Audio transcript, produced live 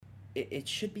it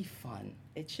should be fun.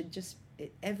 It should just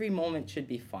every moment should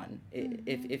be fun.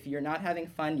 If you're not having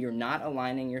fun, you're not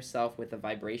aligning yourself with the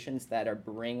vibrations that are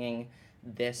bringing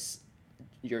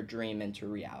your dream into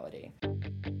reality.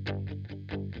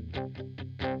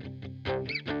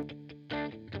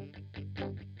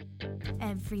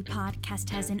 Every podcast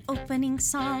has an opening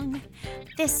song.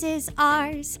 This is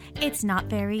ours. It's not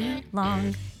very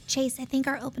long. Chase, I think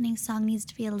our opening song needs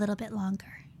to be a little bit longer.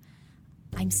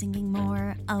 I'm singing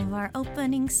more of our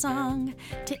opening song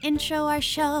to intro our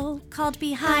show called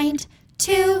Behind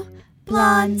Two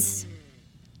Blondes.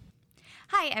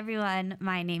 Hi, everyone.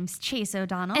 My name's Chase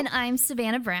O'Donnell. And I'm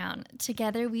Savannah Brown.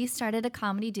 Together, we started a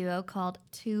comedy duo called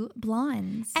Two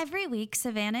Blondes. Every week,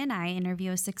 Savannah and I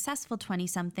interview a successful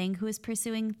 20-something who is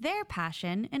pursuing their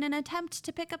passion in an attempt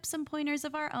to pick up some pointers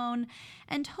of our own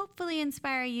and hopefully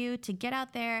inspire you to get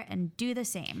out there and do the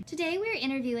same. Today, we're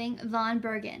interviewing Vaughn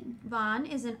Bergen. Vaughn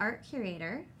is an art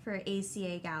curator for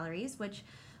ACA Galleries, which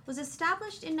was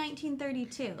established in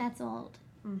 1932. That's old.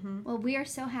 Mm-hmm. Well, we are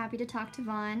so happy to talk to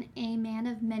Vaughn, a man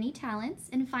of many talents,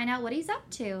 and find out what he's up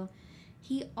to.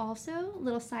 He also,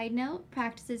 little side note,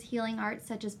 practices healing arts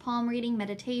such as palm reading,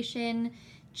 meditation,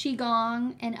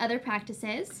 qigong, and other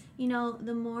practices. You know,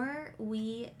 the more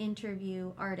we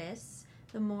interview artists,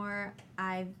 the more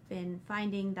I've been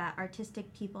finding that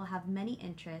artistic people have many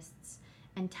interests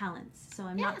and talents. So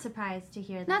I'm not surprised to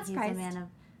hear that he's a man of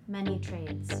many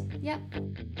trades. Yep.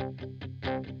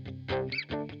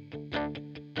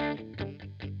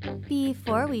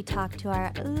 Before we talk to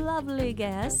our lovely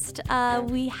guest,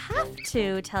 we have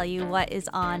to tell you what is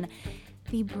on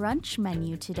the brunch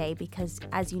menu today because,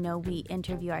 as you know, we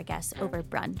interview our guests over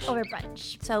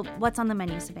brunch. So what's on the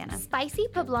menu, Savannah? Spicy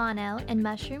poblano and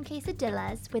mushroom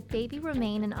quesadillas with baby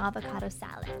romaine and avocado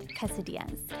salad.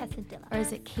 Quesadillas. Or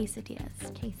is it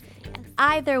quesadillas? Quesadillas.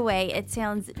 Either way, it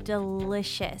sounds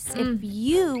delicious. If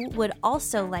you would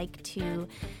also like to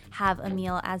have a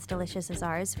meal as delicious as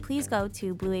ours, please go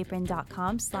to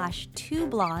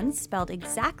blueapron.com/2blondes, spelled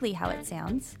exactly how it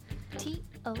sounds.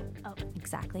 T-O-O.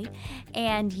 Exactly.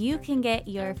 And you can get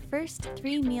your first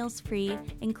 3 meals free,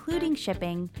 including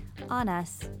shipping, on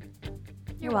us.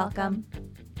 You're welcome.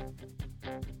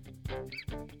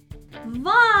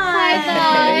 Vaughn! Hi, Vaughn!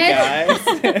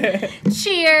 Hey, guys.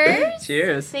 Cheers!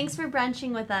 Cheers. Thanks for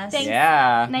brunching with us. Thanks.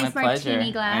 Yeah, Nice my pleasure.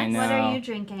 martini glass. I know. What are you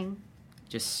drinking?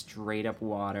 Just straight up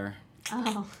water.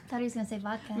 Oh, Thought he was going to say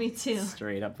vodka. me too.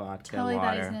 Straight up vodka Totally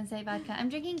thought he was water. going to say vodka. I'm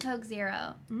drinking Coke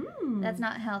Zero. Mm. That's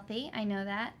not healthy. I know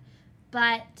that.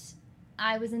 But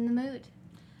I was in the mood.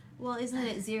 Well, isn't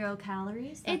it 0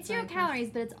 calories? It's 0 calories,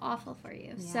 but it's awful for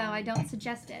you. So Yeah. I don't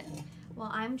suggest it. Well,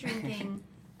 I'm drinking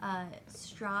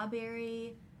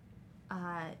strawberry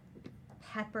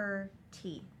pepper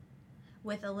tea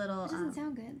with a little. It doesn't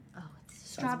sound good. Oh, it's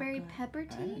Strawberry good. pepper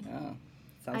tea? Oh,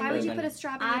 Why sounds would better you than put a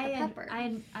strawberry with a pepper?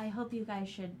 I hope you guys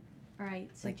should, or I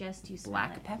suggest you smell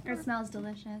black it. pepper? It smells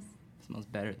delicious. Smells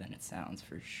better than it sounds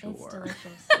for sure. It's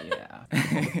delicious. Yeah.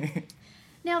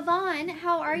 Now, Vaughn,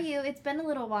 how are you? It's been a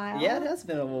little while. Yeah, it has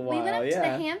been a little while. We went up to the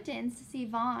yeah. Hamptons to see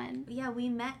Vaughn. Yeah, we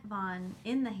met Vaughn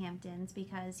in the Hamptons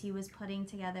because he was putting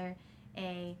together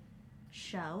a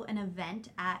show, an event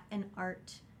at an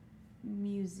art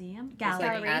museum It's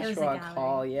gallery. like It was a Ashrock gallery.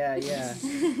 Hall, yeah.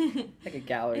 Like a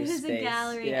gallery It was space. a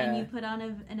gallery, yeah. and you put on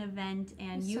an event,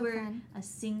 and was you so were fun. a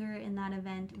singer in that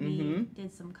event. We Mhm.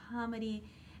 did some comedy,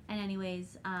 and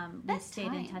anyways, we Best stayed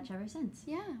in time. touch ever since.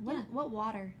 Yeah. What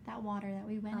water? That water that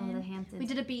we went Oh, in. the Hamptons. We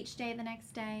did a beach day the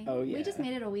next day. Oh, We just yeah.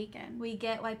 made it a weekend. We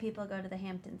get why people go to the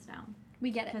Hamptons now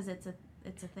We get it. because it's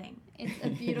a thing. It's a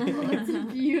beautiful, it's a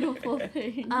beautiful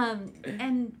thing.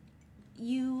 And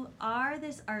you are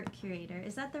this art curator.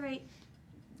 Is that the right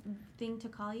thing to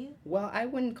call you? Well, I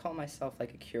wouldn't call myself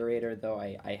like a curator, though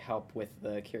I help with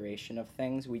the curation of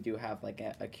things. We do have like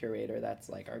a curator that's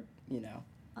like our,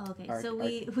 Oh, okay, Art- so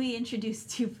we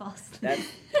introduced you falsely. that's,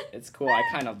 it's cool. I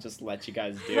kind of just let you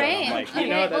guys do it. Great. I'm like, Okay,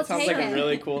 that we'll sounds take like it. a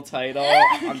really cool title.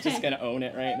 I'm just Okay. going to own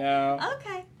it right now.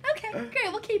 Okay, Okay,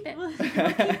 great. We'll keep it. we'll keep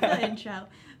the intro,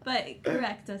 but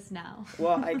correct us now.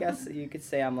 Well, I guess you could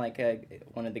say I'm like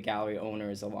one of the gallery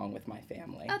owners along with my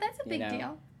family. Oh, that's a big you know?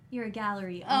 deal. You're a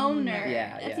gallery Owner. owner.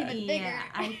 Yeah, That's yeah. even bigger. Yeah,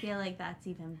 I feel like that's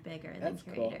even bigger than That's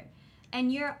cool. curator.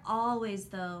 And you're always,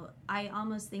 though, I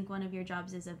almost think one of your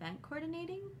jobs is event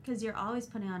coordinating because you're always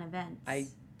putting on events. I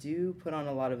do put on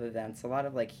a lot of events, a lot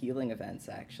of like healing events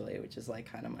actually, which is like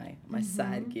kind of my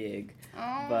side gig.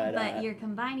 Oh, But you're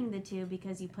combining the two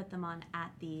because you put them on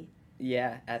at the.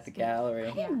 at the gallery.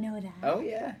 I didn't know that. Oh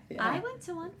yeah. I went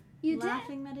to one. You did?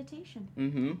 Laughing meditation.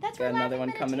 Mm-hmm. That's Got where another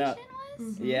Laughing one coming up. Meditation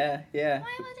was? Mhm. Yeah.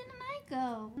 Why wasn't I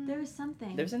go. There was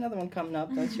something. There's another one coming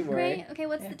up. Don't you worry. Great. Okay,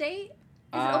 what's Yeah. the date?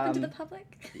 Is it open to the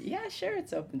public? Yeah, sure.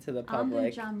 It's open to the Ambu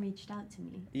public. Jam reached out to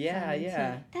me. Yeah, So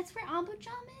yeah. That's where Ambu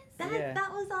Jam is? Yeah.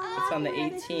 That was all. It's on the Oh,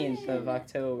 18th of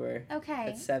October Okay.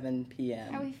 at 7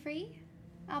 p.m. Are we free?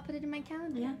 I'll put it in my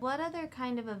calendar. Yeah. What other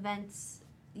kind of events?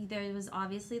 There was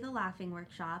obviously the laughing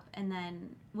workshop, and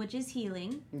then which is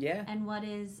healing. Yeah. And what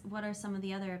are some of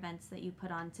the other events that you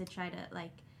put on to try to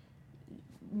like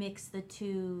mix the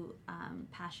two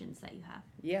passions that you have?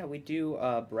 Yeah, we do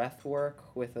breath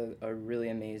work with a really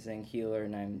amazing healer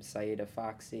named Saida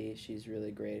Foxy. She's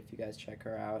really great if you guys check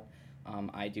her out.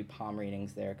 I do palm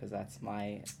readings there because that's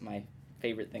my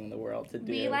favorite thing in the world to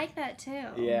do. We like that too.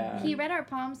 Yeah. He read our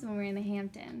palms when we were in the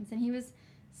Hamptons, and he was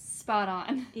spot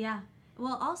on. Yeah.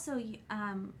 Well, also,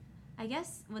 I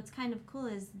guess what's kind of cool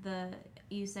is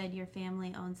you said your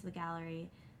family owns the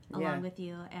gallery along with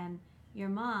you, and your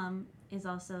mom is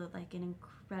also like an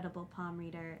incredible palm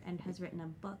reader and has written a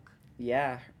book.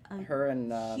 Yeah, her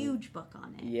and huge book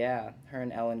on it. Yeah, her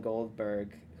and Ellen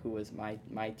Goldberg, who was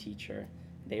my teacher.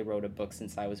 They wrote a book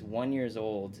since I was 1 year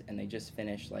old, and they just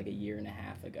finished like a year and a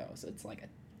half ago. So it's like a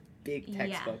big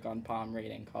textbook on palm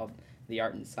reading called The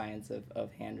Art and Science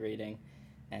of Handwriting,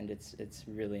 and it's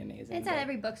really amazing. It's at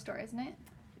every bookstore, isn't it?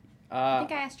 I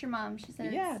think I asked your mom. She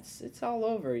said it's all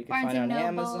over. You can Barnes find it on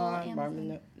and Noble, Amazon.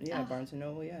 Amazon. Barnes and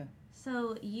Noble, yeah.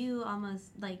 So you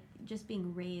almost like just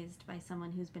being raised by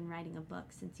someone who's been writing a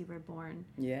book since you were born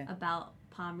about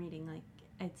palm reading. Like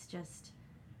it's just,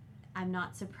 I'm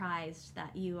not surprised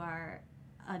that you are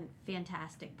a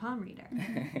fantastic palm reader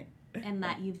and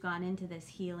that you've gone into this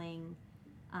healing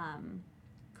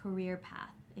career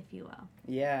path, if you will.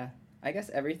 Yeah. I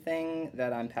guess everything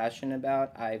that I'm passionate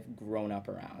about, I've grown up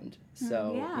around.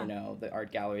 So, you know, the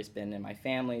art gallery's been in my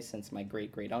family since my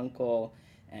great-great-uncle.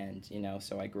 And, you know,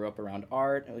 so I grew up around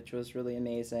art, which was really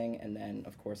amazing. And then,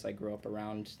 of course, I grew up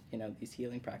around, you know, these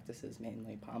healing practices,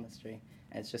 mainly palmistry.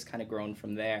 And it's just kind of grown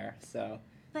from there, so.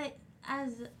 But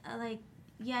as, like,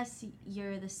 yes,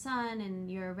 you're the son and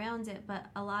you're around it, but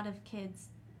a lot of kids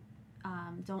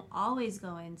don't always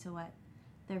go into what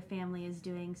their family is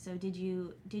doing. So did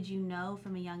you know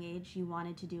from a young age you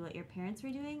wanted to do what your parents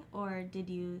were doing, or did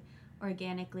you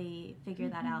organically figure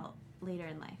that out later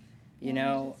in life? You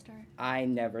know, I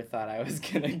never thought I was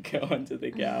going to go into the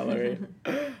gallery.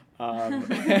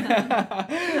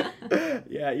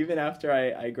 Yeah, even after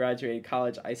I graduated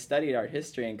college, I studied art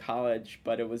history in college,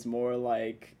 but it was more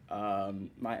like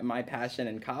my passion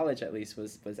in college, at least,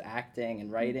 was acting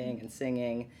and writing and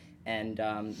singing and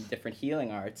different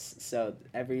healing arts. So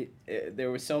there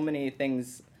were so many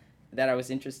things that I was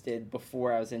interested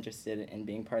before I was interested in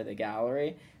being part of the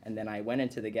gallery, and then I went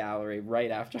into the gallery right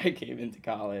after I came into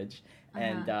college,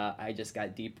 and I just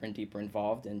got deeper and deeper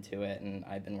involved into it, and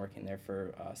I've been working there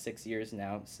for 6 years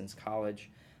now since college.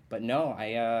 But no,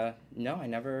 I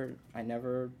never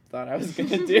thought I was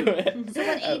gonna do it. So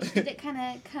what age did it kind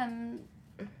of come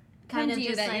to you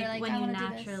just that like you're like, when I you wanna do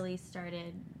this? naturally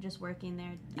started just working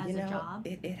there as You know, a job?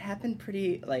 It happened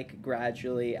pretty like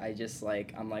gradually.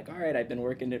 I'm like, all right, I've been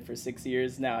working it for 6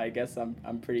 years now. I guess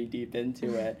I'm pretty deep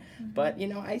into it. But you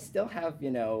know, I still have,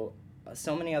 you know,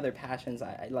 so many other passions.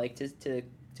 I like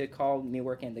to call me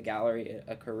working at the gallery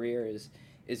a career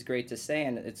is great to say,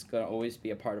 and it's gonna always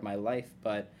be a part of my life.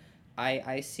 But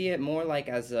I see it more like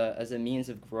as a means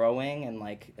of growing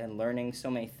and learning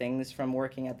so many things from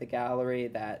working at the gallery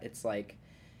that it's like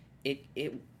it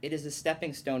is a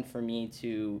stepping stone for me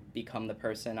to become the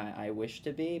person I wish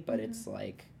to be, but it's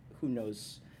like, who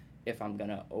knows if I'm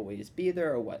gonna always be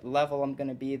there or what level I'm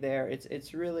gonna be there.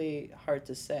 It's really hard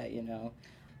to say, you know.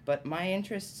 But my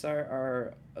interests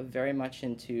are very much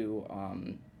into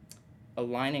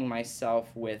aligning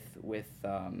myself with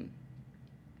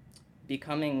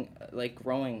becoming, like,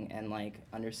 growing and like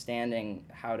understanding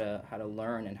how to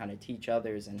learn and how to teach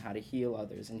others and how to heal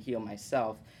others and heal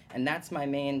myself, and that's my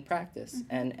main practice.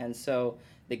 And so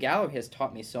the gallery has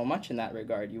taught me so much in that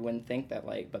regard. You wouldn't think that,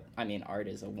 like, but I mean, art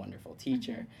is a wonderful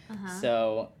teacher.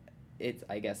 So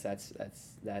I guess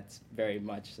that's very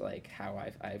much like how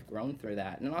I've grown through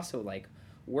that. And also, like,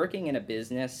 working in a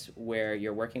business where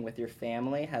you're working with your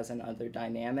family has another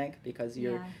dynamic, because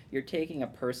you're taking a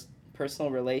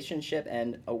personal relationship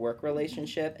and a work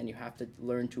relationship, and you have to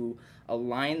learn to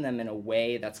align them in a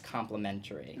way that's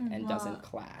complementary and doesn't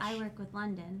clash. I work with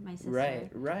London, my sister.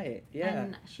 Right, yeah.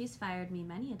 And she's fired me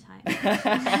many a time.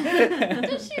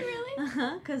 Does she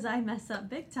really? Because I mess up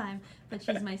big time, but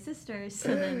she's my sister,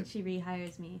 so then she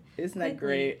rehires me. Isn't that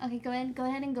great? Okay, go ahead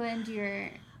and go into your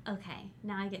Okay,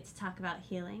 now I get to talk about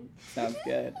healing. Sounds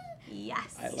good.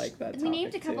 Yes. I like that We named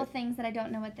a topic, couple too. things that I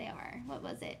don't know what they are. What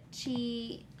was it?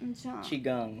 Qigong.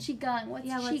 Qigong. What's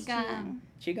Qigong?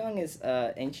 Qigong is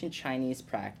an ancient Chinese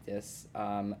practice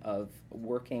of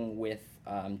working with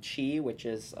qi, which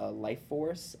is life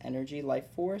force, energy life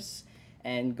force,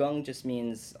 and gong just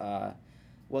means,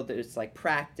 well, there's like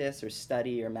practice or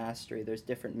study or mastery. There's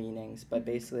different meanings, but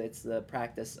basically it's the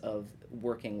practice of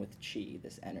working with qi,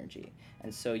 this energy.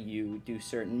 And so you do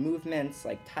certain movements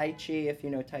like Tai Chi, if you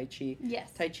know Tai Chi.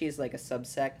 Yes. Tai Chi is like a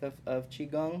subsect of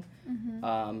Qigong,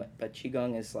 but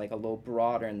Qigong is like a little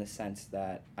broader in the sense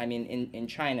that, I mean, in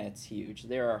China it's huge.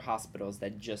 There are hospitals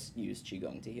that just use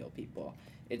Qigong to heal people.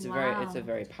 It's a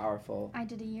very powerful. I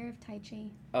did a year of Tai Chi.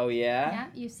 Oh yeah?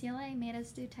 Yeah, UCLA made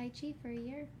us do Tai Chi for a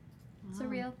year. It's a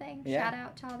real thing. Yeah. Shout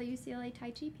out to all the UCLA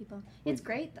Tai Chi people. It's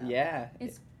great though. Yeah.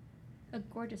 It's a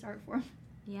gorgeous art form.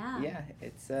 Yeah. Yeah,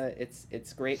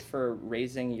 it's great for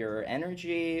raising your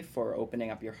energy, for opening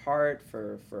up your heart,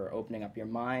 for opening up your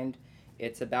mind.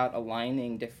 It's about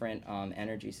aligning different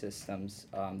energy systems.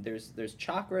 There's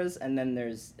chakras, and then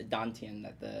there's dantian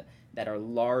that are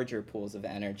larger pools of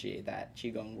energy that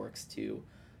Qigong works to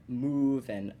move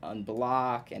and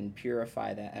unblock and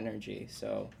purify that energy.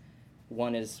 So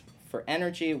one is for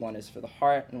energy, one is for the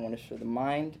heart, and one is for the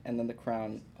mind, and then the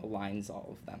crown aligns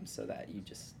all of them so that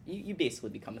you basically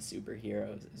become a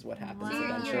superhero is what happens Wow. You're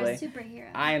eventually. a superhero.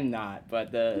 I am not,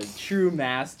 but the true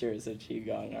masters of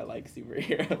Qigong are like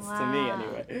superheroes to me Wow.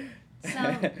 anyway.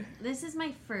 So this is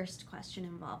my first question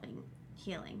involving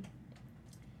healing.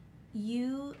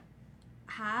 You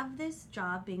have this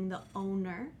job being the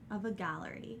owner of a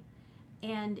gallery,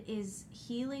 and is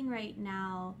healing right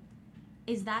now,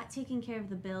 is that taking care of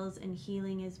the bills and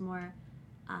healing is more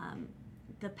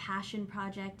the passion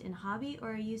project and hobby,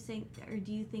 or do you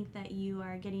think that you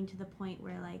are getting to the point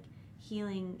where like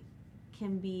healing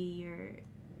can be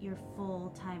your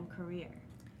full-time career?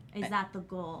 Is that the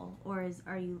goal, or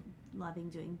are you loving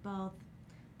doing both?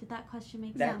 Did that question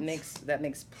make sense? That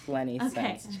makes plenty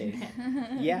sense, Chase.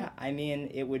 Yeah, I mean,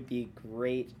 it would be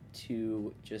great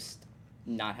to just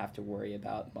not have to worry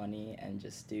about money and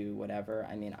just do whatever.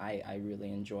 I mean, I really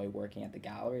enjoy working at the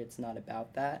gallery. It's not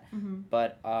about that.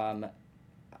 But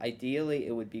ideally,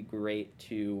 it would be great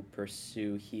to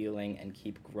pursue healing and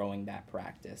keep growing that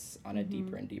practice on a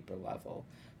deeper and deeper level.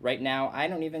 Right now, I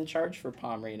don't even charge for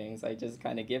palm readings. I just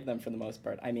kind of give them for the most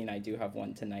part. I mean, I do have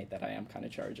one tonight that I am kind of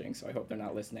charging, so I hope they're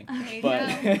not listening. There you But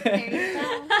go. There you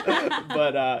go.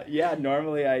 but yeah,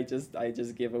 normally I just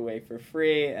give away for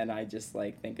free, and I just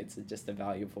like think it's just a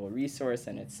valuable resource,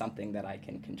 and it's something that I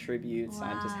can contribute. So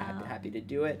I'm just happy to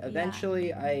do it.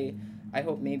 Eventually, I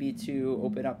hope maybe to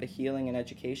open up a healing and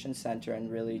education center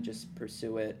and really just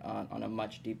pursue it on a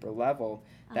much deeper level.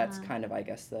 That's kind of, I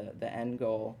guess, the end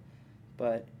goal.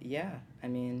 But yeah, I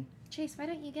mean, Chase, why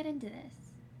don't you get into this?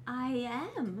 I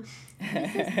am.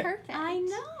 This is perfect. I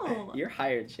know. You're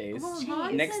hired, Chase. Well, Chase.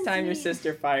 Vaughn Next sends time your me-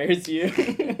 sister fires you,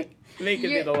 make it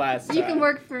be the last time. You can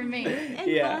work for me.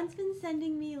 And Yeah. Vaughn's been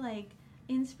sending me like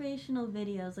inspirational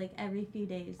videos like every few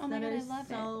days. Oh my that God, are I love it.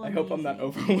 so I hope I'm not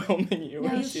amazing. overwhelming you.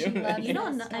 No, with she you. loves You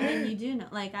don't know. Yes. I mean, you do know.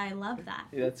 Like, I love that.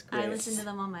 That's great. I listen to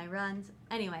them on my runs.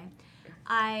 Anyway,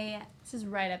 This is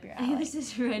right up your alley. this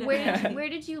is right. Where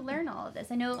did you learn all of this?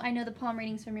 I know the palm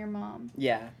readings from your mom.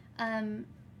 Yeah.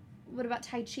 What about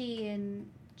Tai Chi and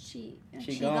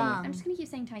Qigong. I'm just gonna keep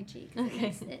saying Tai Chi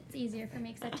because Okay. it's easier for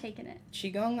me because I've taken it.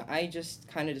 Qigong, I just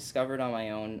kind of discovered on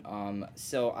my own.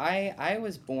 So I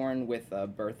was born with a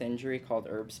birth injury called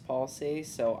Erb's palsy.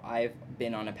 So I've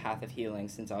been on a path of healing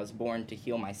since I was born to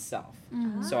heal myself.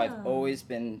 So I've always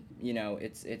been,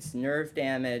 it's nerve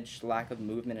damage, lack of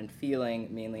movement and feeling,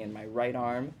 mainly in my right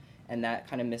arm, and that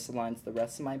kind of misaligns the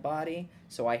rest of my body.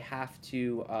 So I have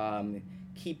to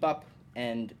keep up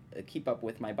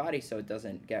with my body so it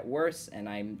doesn't get worse, and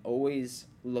I'm always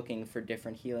looking for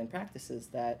different healing practices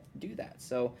that do that.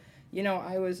 So,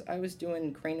 I was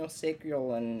doing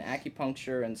craniosacral and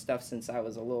acupuncture and stuff since I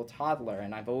was a little toddler,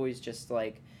 and I've always just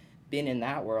like been in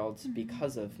that world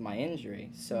because of my injury.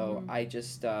 So I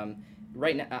just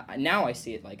right now I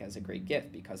see it like as a great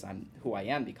gift because I'm who I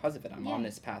am because of it. I'm on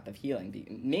this path of healing,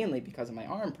 mainly because of my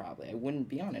arm. Probably I wouldn't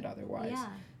be on it otherwise. Yeah.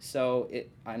 So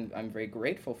I'm very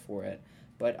grateful for it,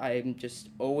 but I'm just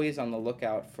always on the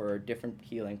lookout for different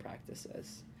healing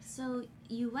practices. So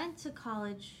you went to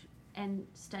college and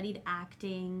studied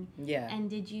acting. Yeah. And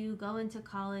did you go into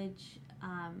college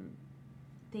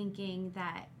thinking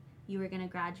that you were going to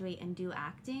graduate and do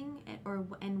acting,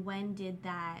 and when did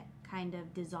that kind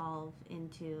of dissolve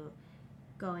into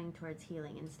going towards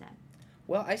healing instead?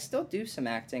 Well, I still do some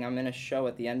acting. I'm in a show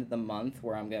at the end of the month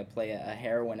where I'm going to play a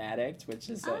heroin addict, which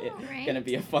is right. going to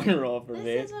be a fun role for me.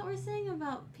 This is what we're saying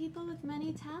about people with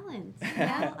many talents.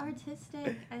 All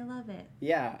artistic. I love it.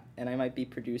 Yeah, and I might be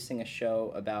producing a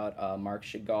show about Marc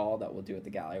Chagall that we'll do at the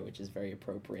gallery, which is very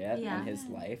appropriate in his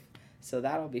life. So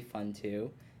that'll be fun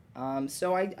too.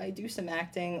 So I do some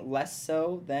acting, less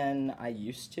so than I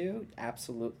used to,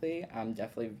 absolutely. I'm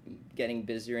definitely getting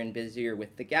busier and busier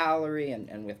with the gallery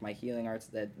and with my healing arts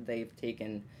that they've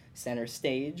taken center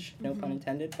stage, no pun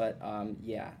intended, but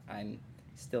yeah, I'm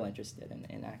still interested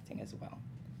in acting as well.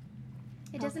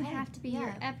 It doesn't have to be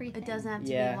your everything. It doesn't have to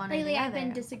be one or Lately, the I've other.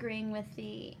 been disagreeing with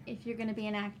if you're going to be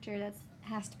an actor, that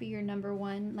has to be your number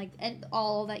one, like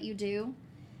all that you do.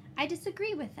 I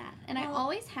disagree with that, and I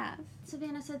always have.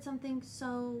 Savannah said something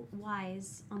so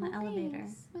wise on the elevator.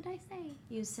 What did I say?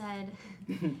 You said,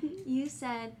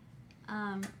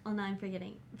 well, now I'm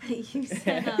forgetting, but you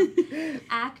said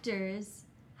actors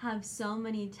have so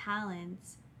many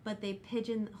talents, but they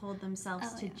pigeonhole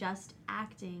themselves to just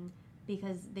acting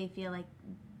because they feel like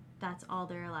that's all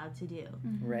they're allowed to do.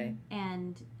 Mm-hmm. Right.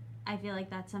 And I feel like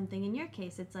that's something in your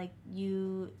case. It's like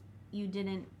you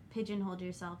didn't pigeonhole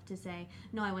yourself to say,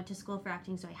 no, I went to school for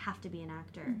acting, so I have to be an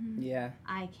actor. Mm-hmm. Yeah.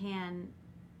 I can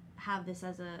have this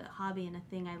as a hobby and a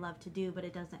thing I love to do, but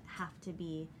it doesn't have to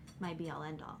be my be-all,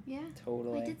 end-all. Yeah.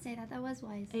 Totally. I did say that. That was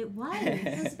wise. It was.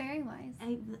 It was very wise.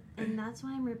 And that's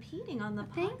why I'm repeating on the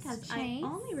Thanks, podcast. Chase. I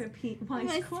only repeat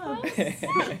wise quotes.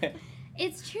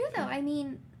 It's true, though. I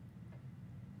mean,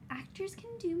 actors can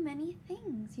do many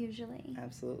things, usually.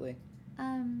 Absolutely.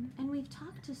 And we've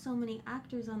talked to so many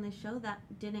actors on the show that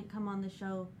didn't come on the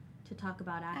show to talk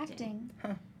about acting.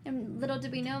 Huh. And little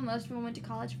did we know, most of them went to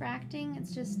college for acting.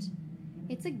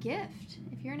 It's a gift.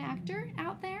 If you're an actor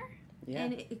out there. Yeah.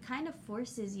 And it kind of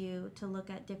forces you to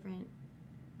look at different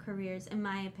careers, in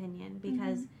my opinion,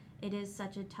 because it is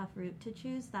such a tough route to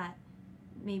choose that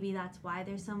maybe that's why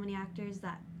there's so many actors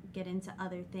that get into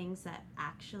other things that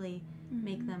actually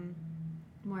make them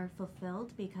more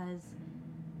fulfilled, because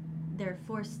they're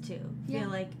forced to feel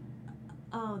like,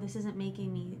 oh, this isn't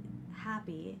making me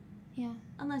happy. Yeah.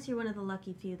 Unless you're one of the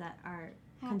lucky few that are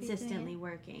Happy consistently doing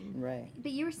working. Right.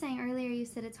 But you were saying earlier, you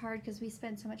said it's hard because we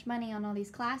spend so much money on all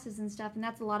these classes and stuff, and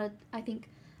that's I think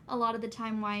a lot of the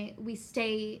time why we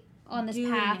stay on this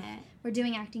path. We're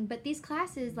doing acting, but these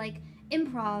classes like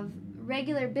improv,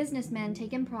 regular businessmen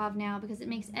take improv now because it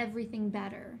makes everything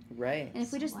better. Right. And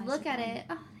if we just look at it,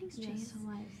 thanks, Yeah, Chase. so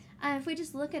wise. If we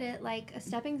just look at it like a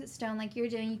stepping stone, like you're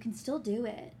doing, you can still do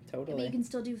it. Totally. But you can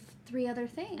still do 3 other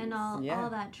things. And all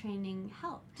that training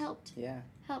helped. Yeah.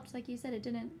 Helped, like you said, it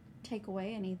didn't take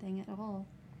away anything at all.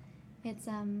 It's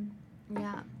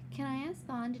Yeah. Can I ask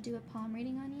Vaughn to do a palm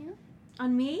reading on you?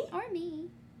 On me? Or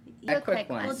me? A quick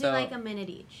one. We'll do So- like a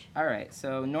minute each. All right.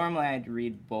 So normally I'd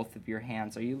read both of your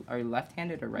hands. Are you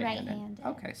left-handed or right-handed? Right-handed.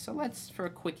 Okay. So let's, for a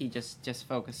quickie, just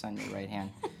focus on your right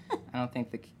hand. I don't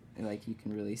think you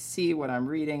can really see what I'm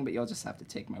reading, but you'll just have to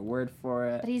take my word for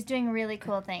it. But he's doing really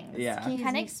cool things. Yeah. Can you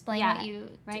kind of explain what you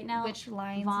right now? which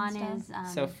lines Vaughn and stuff?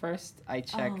 is. So first I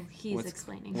check he's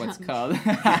explaining. what's called.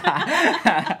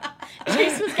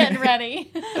 Chase was getting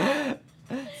ready.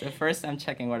 So first I'm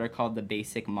checking what are called the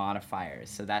basic modifiers.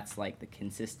 So that's like the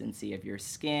consistency of your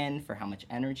skin, for how much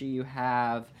energy you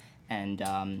have,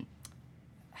 and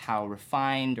how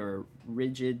refined or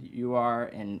rigid you are,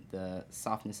 and the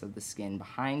softness of the skin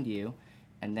behind you.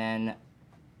 And then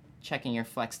checking your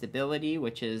flexibility,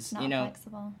 which is, Not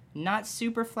flexible. not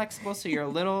super flexible, so you're a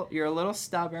little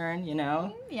stubborn,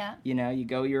 Yeah. you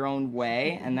go your own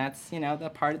way, and that's,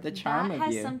 the part of the charm that of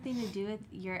has you. something to do with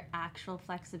your actual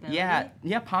flexibility.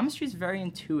 Yeah, palmistry is very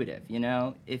intuitive,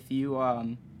 if you,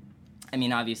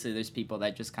 obviously there's people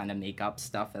that just kind of make up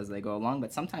stuff as they go along,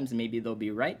 but sometimes maybe they'll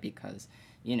be right because,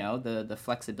 the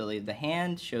flexibility of the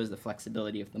hand shows the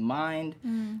flexibility of the mind.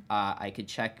 I could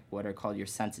check what are called your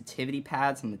sensitivity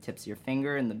pads on the tips of your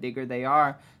finger, and the bigger they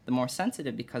are, the more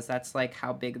sensitive, because that's like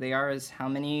how big they are is how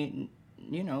many,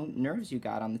 nerves you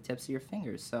got on the tips of your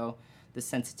fingers. So the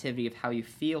sensitivity of how you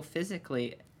feel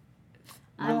physically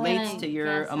relates to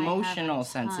your emotional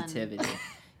sensitivity.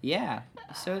 Yeah,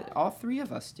 so all 3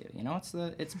 of us do.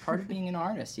 It's part of being an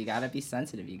artist. You got to be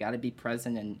sensitive. You got to be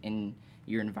present in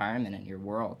your environment and your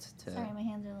world. Sorry, my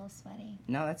hands are a little sweaty.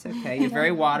 No, that's okay. You're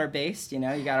very water-based. You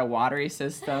got a watery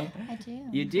system. I do.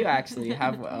 You do actually. You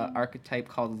have an archetype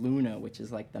called Luna, which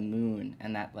is like the moon,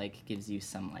 and that gives you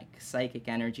some psychic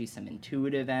energy, some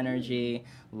intuitive energy,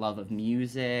 love of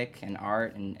music and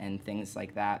art and things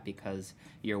like that, because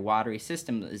your watery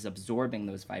system is absorbing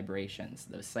those vibrations,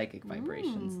 those psychic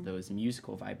vibrations, those musical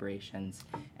musical vibrations,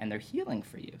 and they're healing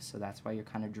for you. So that's why you're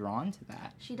kind of drawn to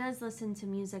that. She does listen to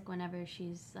music whenever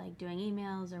she's like doing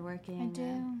emails or working. I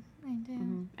do.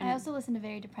 Mhm. I also listen to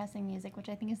very depressing music, which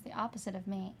I think is the opposite of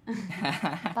me.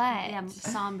 But Yeah,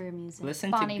 somber music.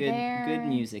 Listen Bonnie to Bear. good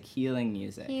music, healing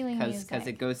music, Healing because music.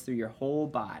 it goes through your whole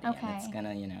body, and it's Okay.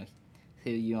 gonna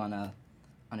heal you on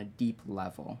a deep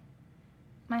level.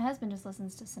 my husband just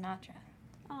listens to Sinatra.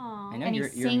 Aww. I know And he you're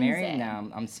sings married it. now.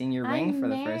 I'm seeing your ring I'm for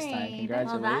the first time. married. Well,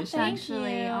 Congratulations. that's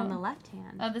actually you. on the left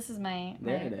hand. Oh, this is my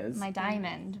There it is. my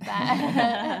diamond.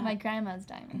 My grandma's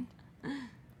diamond.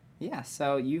 Yeah,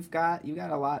 so you got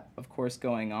a lot, of course,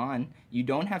 going on. You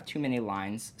don't have too many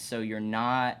lines, so you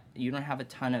don't have a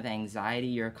ton of anxiety.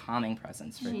 You're a calming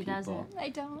presence for She people. doesn't. I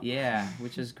don't. Yeah,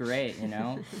 which is great,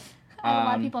 I have a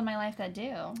lot of people in my life that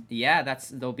do. Yeah,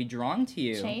 they'll be drawn to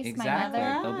you. Chase, my exactly.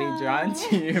 mother. They'll be drawn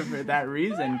to you for that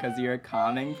reason, because you're a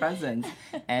calming presence.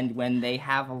 And when they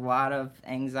have a lot of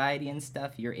anxiety and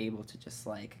stuff, you're able to just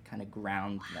like kind of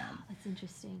ground them. That's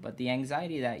interesting. But the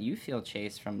anxiety that you feel,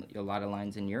 Chase, from a lot of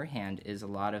lines in your hand is a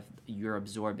lot of you're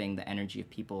absorbing the energy of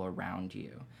people around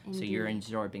you. So you're Indeed.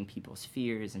 absorbing people's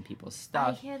fears and people's I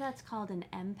stuff. hear that's called an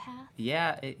empath.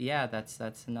 Yeah,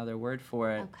 that's another word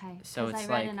for it. Okay. So Because it's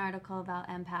I read like an article about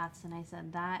empaths, and I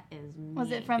said that is me.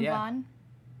 Was it from Yeah. Vaughn?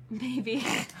 Maybe.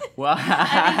 well,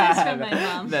 I think it's from my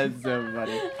mom. That's so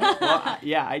funny. Well,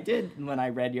 yeah, I did. When I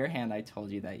read your hand, I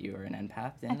told you that you were an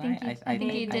empath, didn't I? I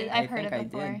think you did. I've heard think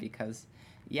it before. I did because,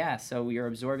 yeah. So you're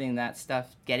absorbing that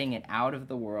stuff, getting it out of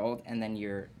the world, and then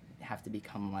you have to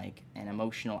become like an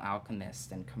emotional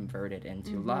alchemist and convert it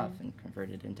into love and convert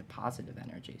it into positive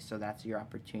energy. So that's your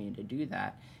opportunity to do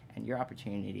that, and your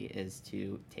opportunity is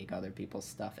to take other people's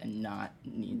stuff and not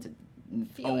need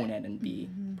to own it and be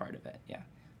part of it. Yeah.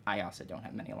 I also don't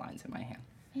have many lines in my hand.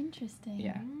 Interesting.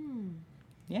 Yeah. Mm,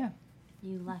 Yeah.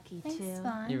 you lucky Thanks, too.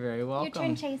 Vaughn. You're very Your welcome.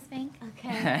 turn, Chase Fink.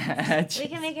 Okay. We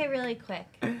can make it really quick.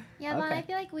 Yeah, Vaughn, Okay. I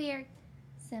feel like we are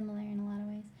similar in a lot of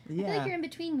ways. I feel Yeah. like you're in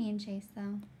between me and Chase,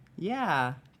 though.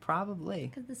 Yeah, probably.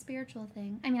 Because the spiritual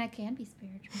thing. I mean, I can be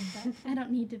spiritual, but I don't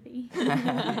need to be.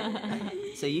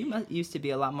 So you used to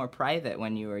be a lot more private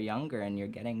when you were younger, and you're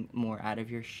getting more out of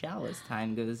your shell as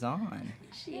time goes on,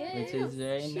 She which is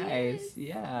very She nice. is.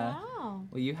 Yeah. Wow.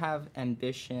 Well, you have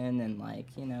ambition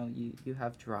and you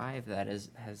have drive that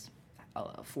has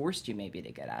forced you maybe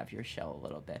to get out of your shell a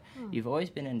little bit. You've always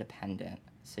been independent,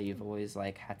 so you've always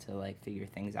had to figure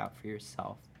things out for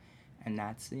yourself. And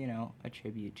that's, a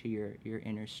tribute to your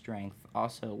inner strength.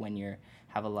 Also, when you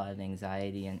have a lot of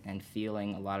anxiety and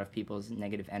feeling a lot of people's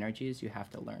negative energies, you have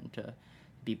to learn to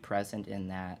be present in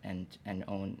that and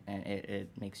own, and it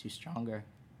makes you stronger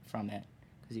from it,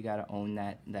 because you got to own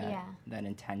that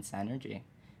intense energy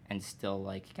and still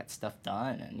get stuff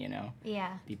done and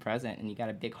Yeah. be present. And you got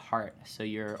a big heart, so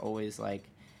you're always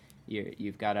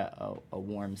you've got a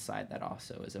warm side that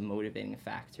also is a motivating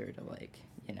factor to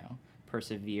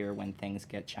persevere when things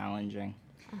get challenging.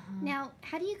 Now,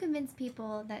 how do you convince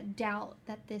people that doubt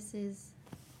that this is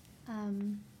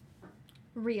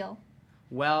real?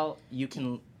 Well, you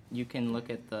can look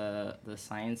at the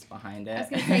science behind it. I was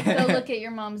going to say, go look at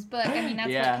your mom's book. I mean, that's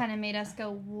Yeah. what kind of made us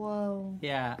go, whoa.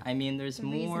 Yeah, I mean, there's The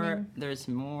more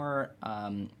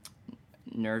reasoning.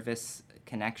 nervous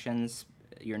connections.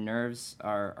 Your nerves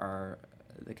are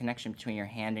the connection between your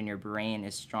hand and your brain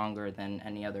is stronger than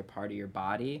any other part of your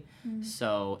body.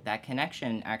 So that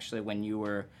connection, actually, when you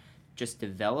were just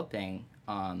developing,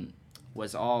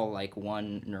 was all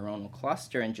one neuronal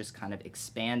cluster, and just kind of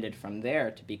expanded from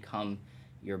there to become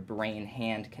your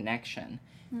brain-hand connection.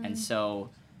 And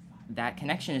so that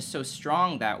connection is so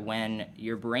strong that when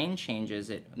your brain changes,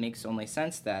 it makes only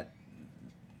sense that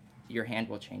your hand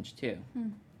will change too.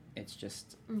 It's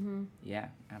just, yeah,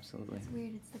 absolutely. It's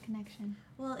weird. It's the connection.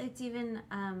 Well, it's even,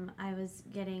 I was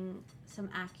getting some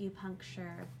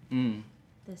acupuncture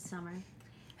this summer.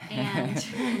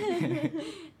 And,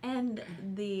 and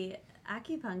the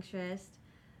acupuncturist,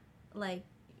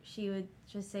 she would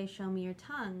just say, show me your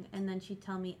tongue. And then she'd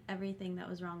tell me everything that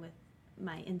was wrong with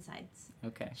my insides.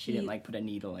 Okay. She didn't put a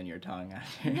needle in your tongue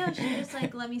after. No, she just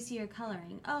let me see your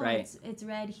coloring. Oh, Right. it's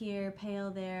red here,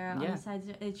 pale there, on Yeah. the sides.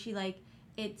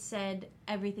 It said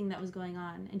everything that was going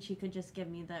on, and she could just give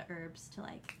me the herbs to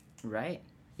Right.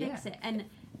 fix it. And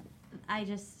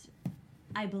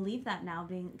I believe that now,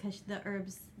 because the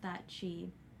herbs that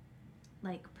she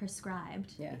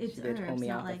prescribed, Yeah, it's she did herbs,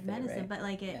 not homeopathy, medicine, right?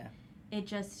 but it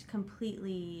just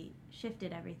completely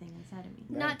shifted everything inside of me.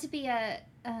 Right. Not to be a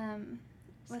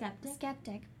Skeptic?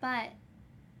 skeptic, but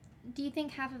do you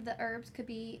think half of the herbs could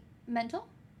be mental?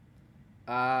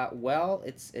 Well,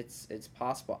 it's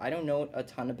possible. I don't know a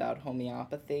ton about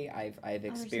homeopathy. I've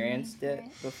experienced it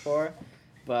before,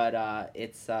 but I've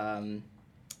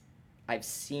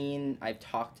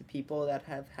talked to people that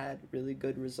have had really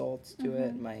good results to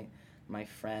it. My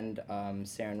friend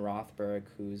Saren Rothberg,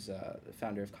 who's the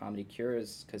founder of Comedy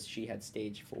Cures, because she had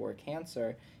stage 4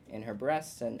 cancer in her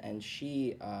breasts, and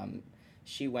she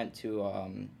went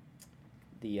to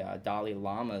the Dalai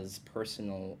Lama's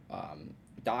personal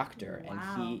doctor,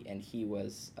 Wow. and he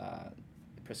was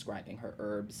prescribing her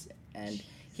herbs, and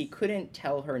he couldn't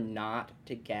tell her not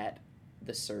to get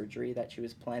the surgery that she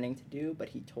was planning to do, but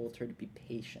he told her to be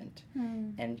patient,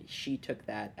 and she took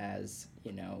that as,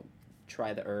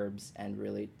 try the herbs and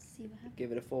really See what happens.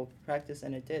 give it a full practice,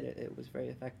 and it did. It was very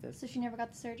effective. So she never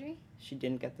got the surgery? She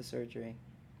didn't get the surgery.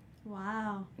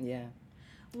 Wow. Yeah.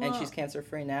 Well, And she's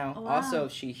cancer-free now. Wow. Also,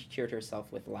 she cured herself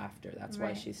with laughter. That's why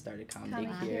Right. she started Comedy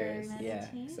Comedy Cures. Cures. Yeah,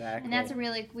 Meditation. exactly. And that's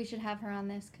we should have her on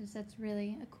this because that's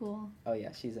really a cool Oh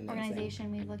yeah, she's amazing. organization.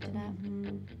 We've looked it up.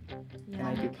 Mhm. And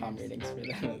I do Podcast. palm readings for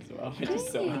them as well, which is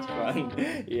so Do much you? fun.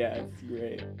 Yeah, it's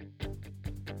great.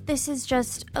 This is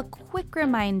just a quick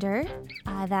reminder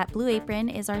that Blue Apron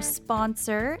is our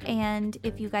sponsor. And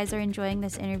if you guys are enjoying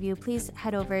this interview, please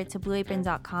head over to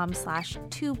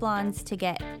blueapron.com/2blondes to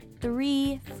get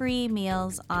 3 free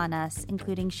meals on us,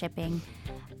 including shipping.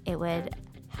 It would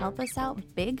help us out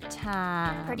big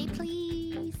time. Pretty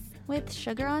please. With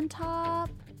sugar on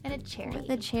top, And a cherry. with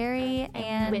a cherry,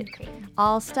 and whipped cream.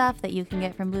 all stuff that you can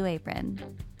get from Blue Apron.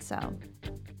 So,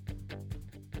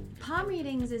 Palm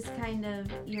readings is kind of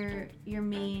your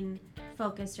main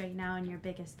focus right now and your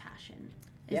biggest passion.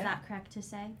 Is Yeah. that correct to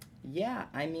say? Yeah,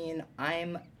 I mean,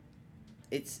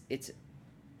 it's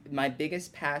my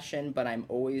biggest passion, but I'm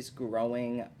always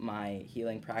growing my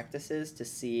healing practices to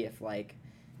see if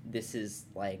this is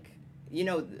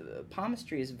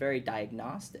palmistry is very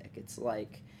diagnostic. It's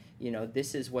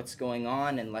this is what's going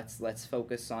on, and let's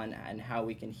focus on how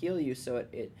we can heal you. So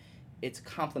it's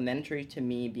complementary to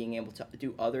me being able to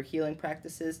do other healing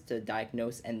practices to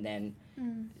diagnose and then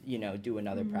do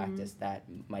another practice that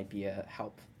might be a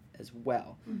help as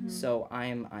well. So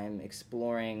I'm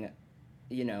exploring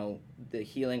the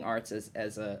healing arts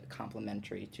as a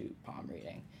complementary to palm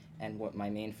reading, and what my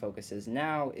main focus is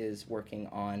now is working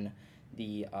on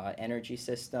the energy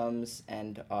systems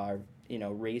and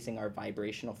raising our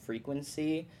vibrational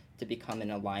frequency to become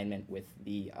in alignment with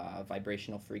the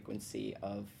vibrational frequency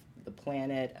of the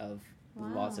planet, of the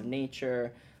laws of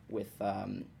nature, with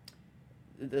the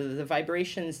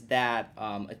vibrations that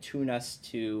attune us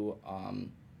to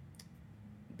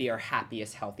be our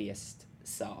happiest, healthiest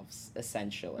selves,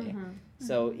 essentially.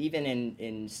 So even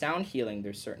in sound healing,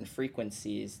 there's certain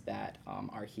frequencies that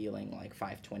are healing, like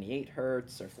 528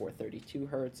 hertz or 432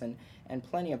 hertz, and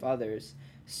plenty of others.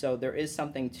 So there is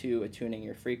something to attuning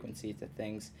your frequency to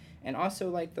things. And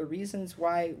also, the reasons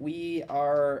why we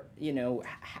are,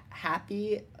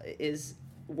 happy is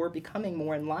we're becoming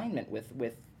more in alignment with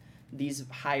these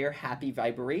higher happy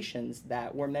vibrations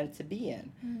that we're meant to be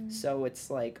in. So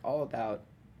it's all about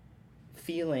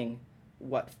feeling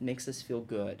what makes us feel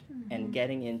good and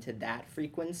getting into that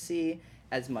frequency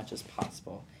as much as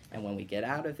possible. And when we get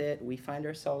out of it, we find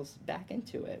ourselves back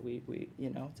into it. We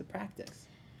it's a practice.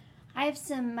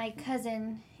 My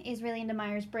cousin is really into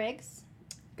Myers-Briggs,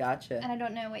 Gotcha. and I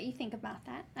don't know what you think about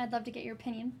that. I'd love to get your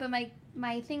opinion. But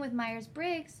my thing with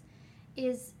Myers-Briggs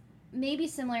is maybe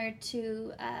similar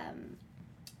to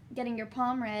getting your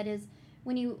palm read, is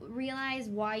when you realize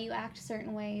why you act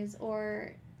certain ways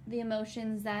or the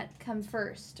emotions that come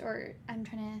first, or what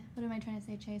am I trying to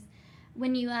say, Chase?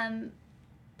 When you,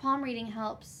 palm reading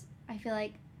helps, I feel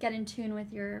like, get in tune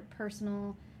with your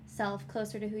personal self,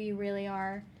 closer to who you really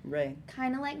are. Right.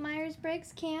 Kind of like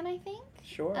Myers-Briggs can, I think.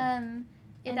 Sure.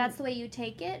 If that's the way you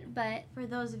take it, but For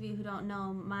those of you who don't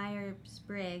know,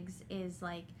 Myers-Briggs is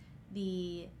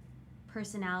the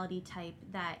personality type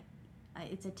that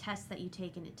it's a test that you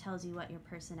take and it tells you what your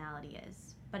personality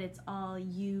is. But it's all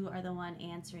you are the one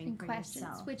answering in for questions,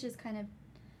 yourself, which is kind of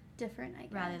different, I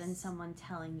guess. rather than someone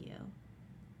telling you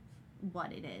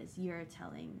what it is. You're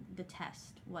telling the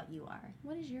test what you are.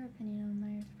 What is your opinion on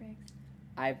Myers-Briggs?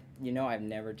 I've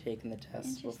never taken the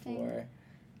test Interesting. before.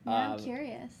 Now I'm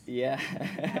curious. Yeah.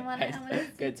 I wanna see.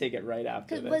 Gonna take it right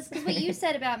after Because this. what you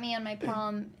said about me on my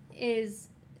palm is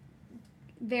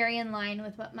very in line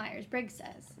with what Myers-Briggs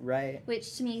says, Right.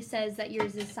 which to me says that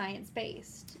yours is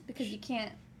science-based, because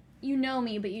you know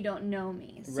me, but you don't know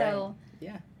me. So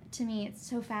Yeah. to me, it's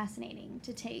so fascinating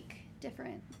to take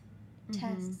different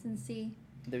tests and see.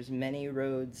 there's many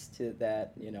roads to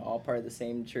that, all part of the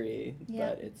same tree. Yeah.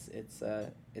 But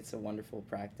it's a wonderful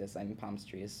practice. I mean, palm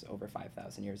tree is over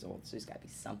 5,000 years old, so there's got to be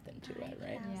something to it,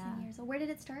 right? 5,000 years old. Where did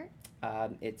it start?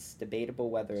 It's debatable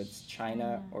whether it's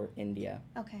China or India.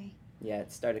 Okay. Yeah,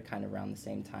 it started kind of around the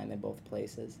same time in both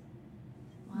places.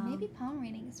 Wow. Maybe palm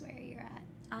reading is where you're at.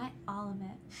 All of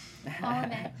it. All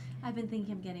of it. I've been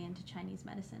thinking of getting into Chinese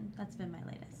medicine. That's been my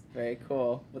latest. Very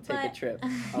cool. We'll take a trip.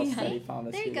 I'll Yeah. study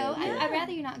palmistry. There you go. there, too. I'd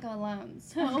rather you not go alone.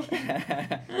 So.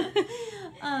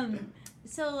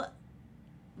 So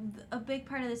a big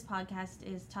part of this podcast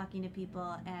is talking to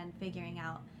people and figuring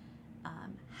out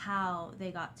how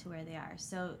they got to where they are.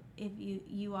 So if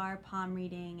you are palm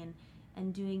reading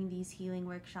and doing these healing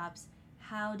workshops,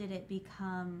 how did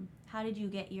you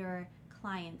get your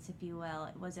clients, if you will?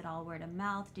 Was it all word of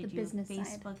mouth? Did The you business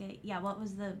Facebook side. it? Yeah, what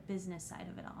was the business side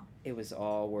of it all? It was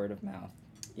all word of mouth.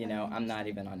 I'm not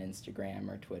even on Instagram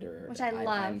or Twitter. Which I love.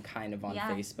 I'm kind of on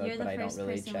Facebook, but I don't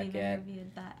really check You're the first person we've it.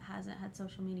 interviewed that hasn't had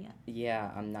social media.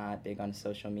 Yeah, I'm not big on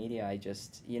social media. I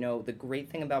just, the great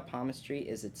thing about palmistry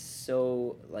is it's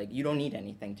so, you don't need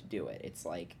anything to do it. It's,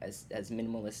 as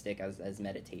minimalistic as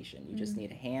meditation. You just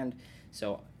need a hand.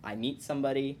 So I meet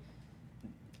somebody,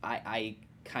 I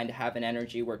kind of have an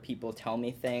energy where people tell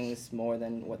me things more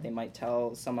than what they might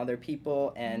tell some other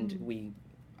people, and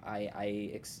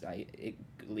it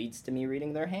leads to me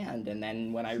reading their hand, and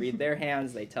then when I read their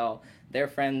hands, they tell their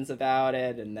friends about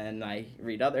it, and then I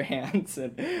read other hands,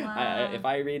 and if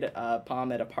I read a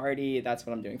palm at a party, that's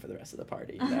what I'm doing for the rest of the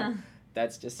party.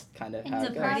 That's just kind of how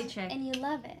it a goes. party trick. And you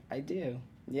love it. I do,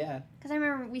 yeah. Because I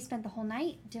remember we spent the whole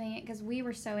night doing it because we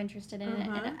were so interested in it,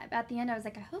 and at the end I was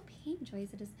like, I hope he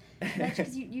enjoys it as much,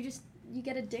 because you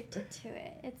get addicted to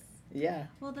it. It's Yeah.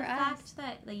 Well, the fact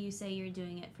that you say you're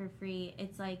doing it for free,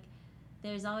 it's like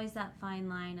there's always that fine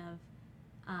line of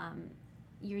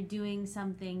you're doing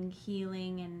something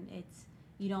healing, and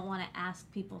you don't want to ask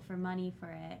people for money for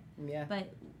it. Yeah.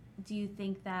 But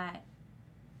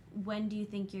when do you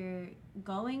think you're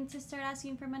going to start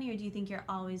asking for money, or do you think you're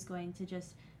always going to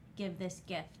just give this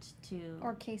gift to...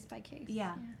 Or case by case.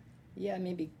 Yeah. Yeah,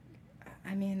 maybe.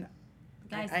 I mean...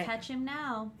 Guys, catch him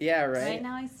now. Yeah, right. Right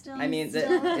now he's still...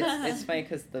 It's funny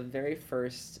because the very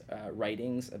first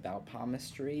writings about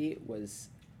palmistry was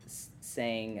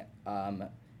saying,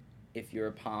 if you're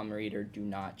a palm reader, do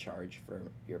not charge for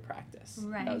your practice.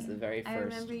 Right. That was the very first. I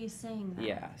remember you saying that.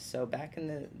 Yeah. So back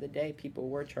in the day, people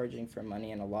were charging for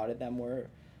money, and a lot of them were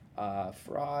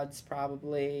frauds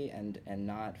probably, and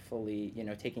not fully,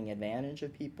 taking advantage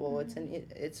of people.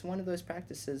 It's one of those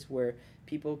practices where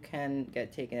people can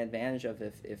get taken advantage of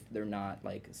if they're not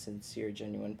sincere,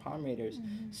 genuine palm readers.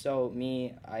 So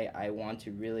I want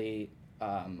to really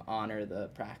honor the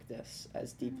practice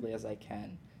as deeply as I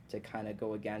can, to kind of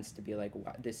go against, to be like,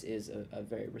 wow, this is a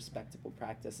very respectable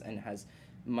practice and has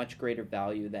much greater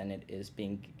value than it is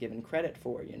being given credit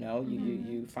for.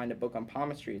 You find a book on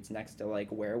palmistry, it's next to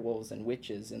werewolves and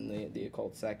witches in the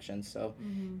occult section. So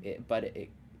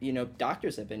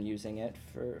doctors have been using it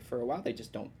for a while. They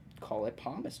just don't call it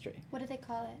palmistry. What do they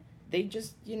call it? They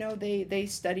just, they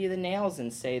study the nails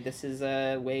and say this is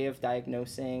a way of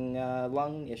diagnosing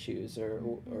lung issues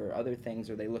or other things,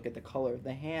 or they look at the color of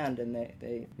the hand and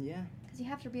they Because you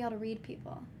have to be able to read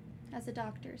people, as a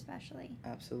doctor especially.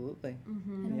 Absolutely.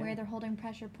 And where they're holding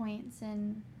pressure points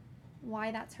and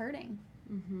why that's hurting.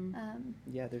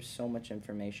 There's so much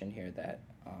information here that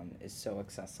is so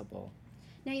accessible.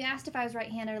 Now, you asked if I was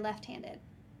right-handed or left-handed.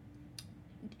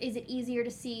 Is it easier to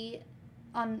see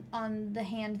on the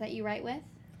hand that you write with,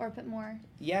 or put more?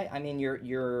 Yeah, I mean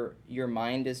your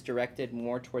mind is directed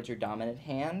more towards your dominant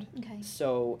hand. Okay.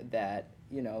 So that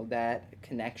that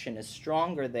connection is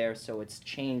stronger there, so it's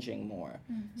changing more.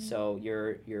 So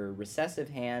your recessive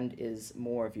hand is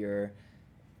more of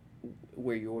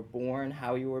where you were born,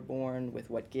 how you were born, with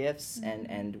what gifts,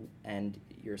 and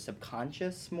your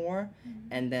subconscious more,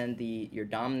 and then your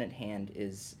dominant hand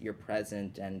is your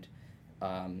present and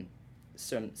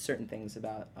some certain things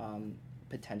about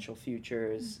potential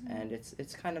futures, and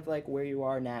it's kind of like where you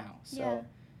are now. So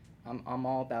I'm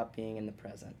all about being in the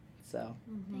present. So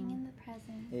Being in the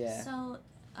present. yeah. So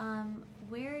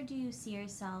where do you see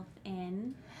yourself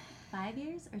in 5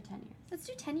 years or 10 years? Let's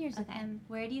do 10 years with him.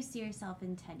 Where do you see yourself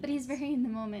in 10 years? But he's very in the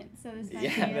moment, so this might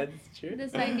be that's true.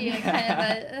 this might be a kind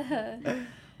of a...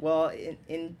 Well,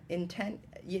 in 10,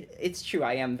 it's true.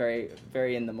 I am very,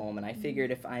 very in the moment. I figured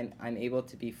if I'm able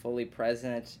to be fully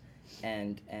present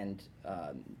and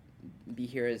be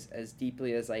here as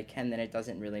deeply as I can, then it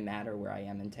doesn't really matter where I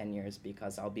am in 10 years,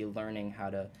 because I'll be learning how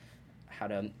how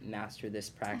to master this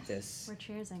practice. We're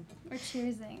cheersing. We're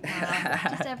cheersing. Wow.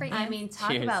 Just every I mean,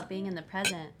 talk Cheers. about being in the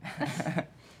present. I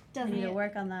doesn't need to it?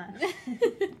 work on that.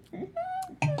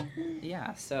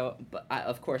 Yeah, so, but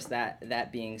of course,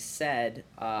 that being said,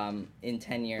 in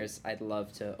 10 years, I'd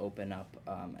love to open up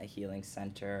a healing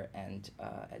center and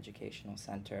educational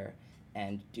center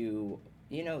and do,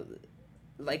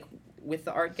 like with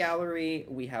the art gallery,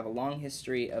 we have a long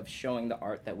history of showing the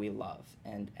art that we love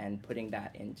and putting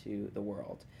that into the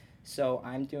world. So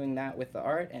I'm doing that with the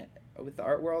art and with the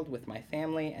art world, with my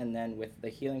family, and then with the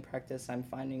healing practice, I'm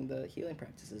finding the healing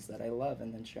practices that I love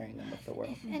and then sharing them with the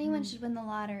world. If anyone should win the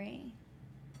lottery,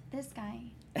 this guy.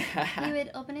 He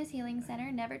would open his healing center,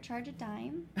 never charge a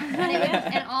dime,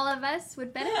 and all of us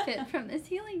would benefit from this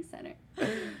healing center.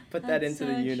 Put that That's into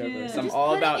the so universe. true. I'm Just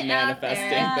all putting about it out there.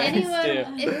 manifesting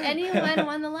things If anyone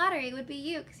won the lottery, it would be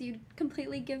you, because you'd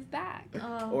completely give back.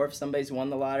 Oh. Or if somebody's won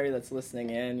the lottery that's listening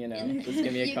in, just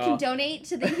give me a you call. can donate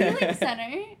to the healing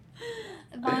center,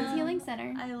 Vaughn's Healing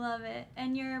Center. I love it.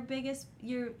 And if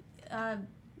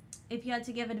you had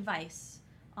to give advice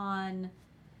on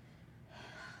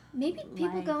Maybe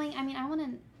people Like- going. I mean, I want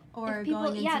to. or If people,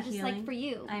 going into yeah, just healing, like for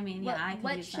you. I mean, what, yeah, I could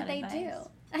what use should that they advice. do?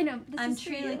 I know. This I'm is for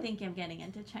truly you. thinking of getting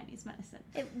into Chinese medicine.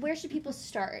 Where should people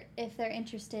start if they're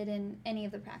interested in any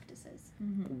of the practices?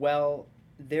 Well,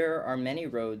 there are many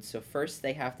roads. So first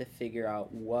they have to figure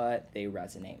out what they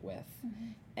resonate with.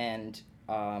 And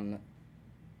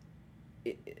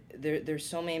there's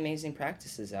so many amazing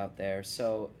practices out there.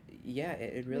 So yeah,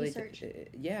 it really Research.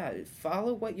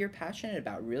 follow what you're passionate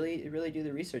about. Really do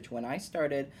the research. When I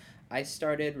started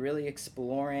really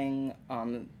exploring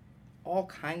all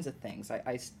kinds of things.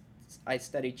 I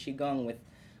studied Qigong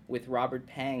with Robert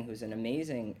Pang, who's an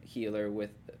amazing healer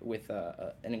with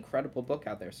an incredible book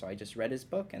out there. So I just read his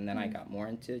book, and then I got more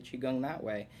into Qigong that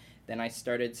way. Then I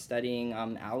started studying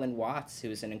Alan Watts,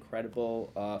 who's an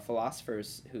incredible philosopher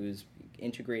who's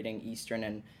integrating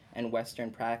Eastern and Western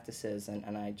practices,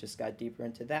 and I just got deeper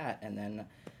into that. And then,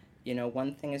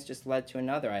 one thing has just led to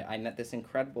another. I met this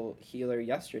incredible healer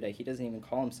yesterday. He doesn't even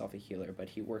call himself a healer, but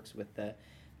he works with the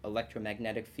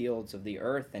electromagnetic fields of the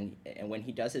earth, and when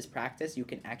he does his practice, you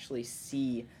can actually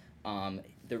see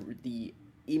the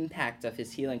impact of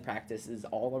his healing practices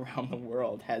all around the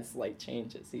world has slight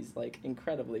changes. He's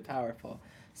incredibly powerful.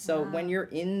 So when you're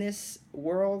in this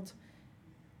world,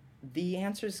 the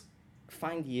answers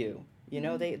find you.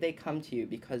 They come to you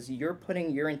because you're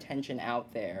putting your intention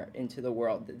out there into the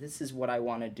world. This is what I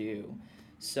want to do.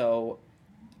 So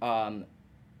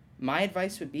my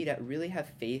advice would be to really have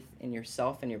faith in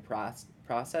yourself and your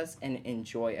process and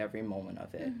enjoy every moment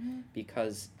of it,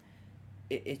 because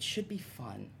it should be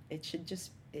fun. It should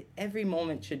every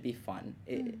moment should be fun.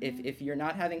 If you're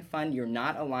not having fun, you're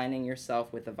not aligning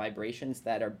yourself with the vibrations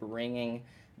that are bringing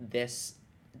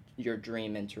your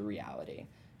dream into reality.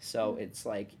 So it's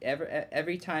like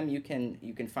every time you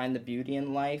can find the beauty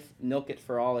in life, milk it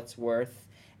for all it's worth,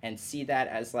 and see that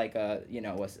as like a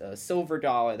silver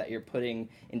dollar that you're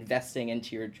investing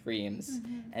into your dreams.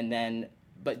 And then,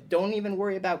 but don't even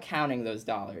worry about counting those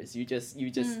dollars. You just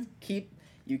keep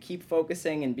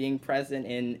focusing and being present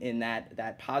in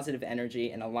that positive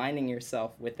energy and aligning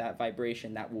yourself with that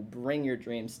vibration that will bring your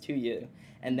dreams to you.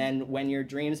 And then when your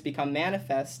dreams become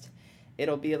manifest,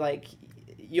 it'll be like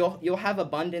you'll have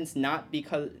abundance,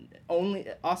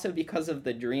 also because of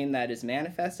the dream that is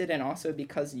manifested, and also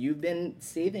because you've been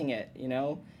saving it.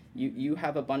 You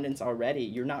have abundance already.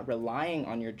 You're not relying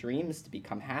on your dreams to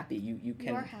become happy.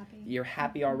 You're happy. You're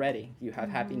happy already. You have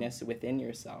happiness within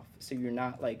yourself. So you're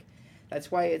not that's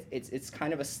why it's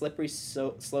kind of a slippery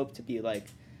slope to be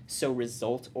so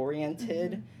result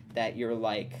oriented that you're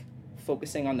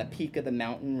focusing on the peak of the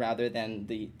mountain rather than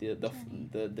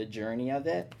the journey of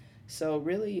it. So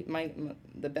really,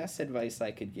 the best advice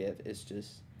I could give is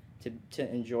just to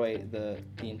enjoy the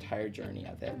entire journey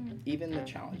of it, even the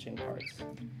challenging parts.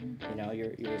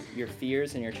 Your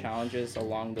fears and your challenges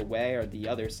along the way are the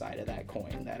other side of that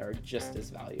coin that are just as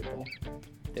valuable.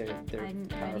 They're I need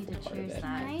powerful to part of choose it.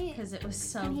 that because it was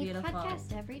so Can he beautiful.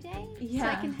 podcast every day? Yeah. So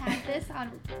I can have this on.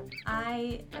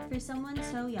 For someone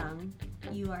so young,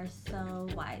 you are so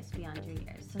wise beyond your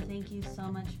years. So thank you so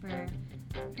much for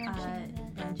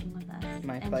brunching with us.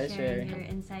 My and pleasure. sharing your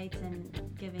insights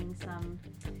and giving some,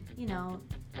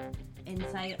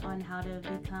 insight on how to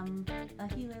become a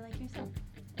healer like yourself.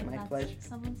 If My that's pleasure.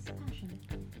 someone's passion.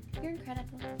 You're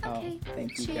incredible. Oh, Okay.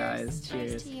 thank you, Cheers. guys.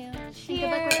 Cheers Cheers. to you. And good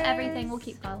luck with everything. We'll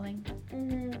keep following.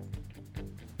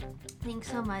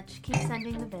 Thanks so much. Keep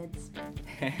sending the vids.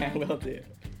 Will do.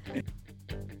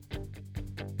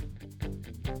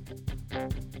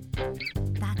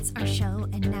 that's our show,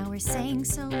 and now we're saying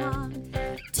so long.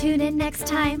 Tune in next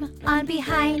time on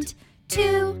Behind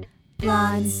Two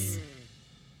Blondes.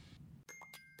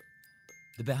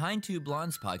 The Behind Two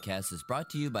Blondes podcast is brought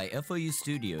to you by FOU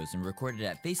Studios and recorded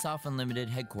at Face Off Unlimited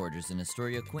headquarters in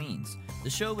Astoria, Queens. The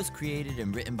show was created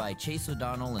and written by Chase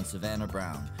O'Donnell and Savannah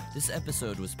Brown. This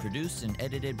episode was produced and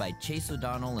edited by Chase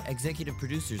O'Donnell. Executive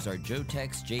producers are Joe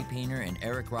Tex, Jay Painter, and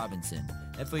Eric Robinson.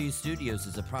 FOU Studios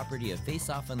is a property of Face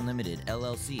Off Unlimited,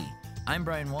 LLC. I'm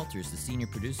Brian Walters, the senior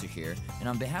producer here, and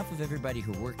on behalf of everybody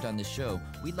who worked on this show,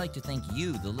 we'd like to thank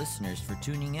you, the listeners, for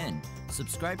tuning in.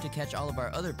 Subscribe to catch all of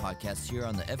our other podcasts here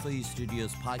on the FOU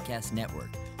Studios Podcast Network.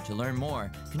 To learn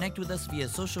more, connect with us via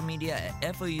social media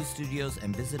at FOU Studios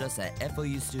and visit us at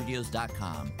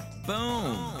FOUstudios.com.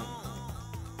 Boom!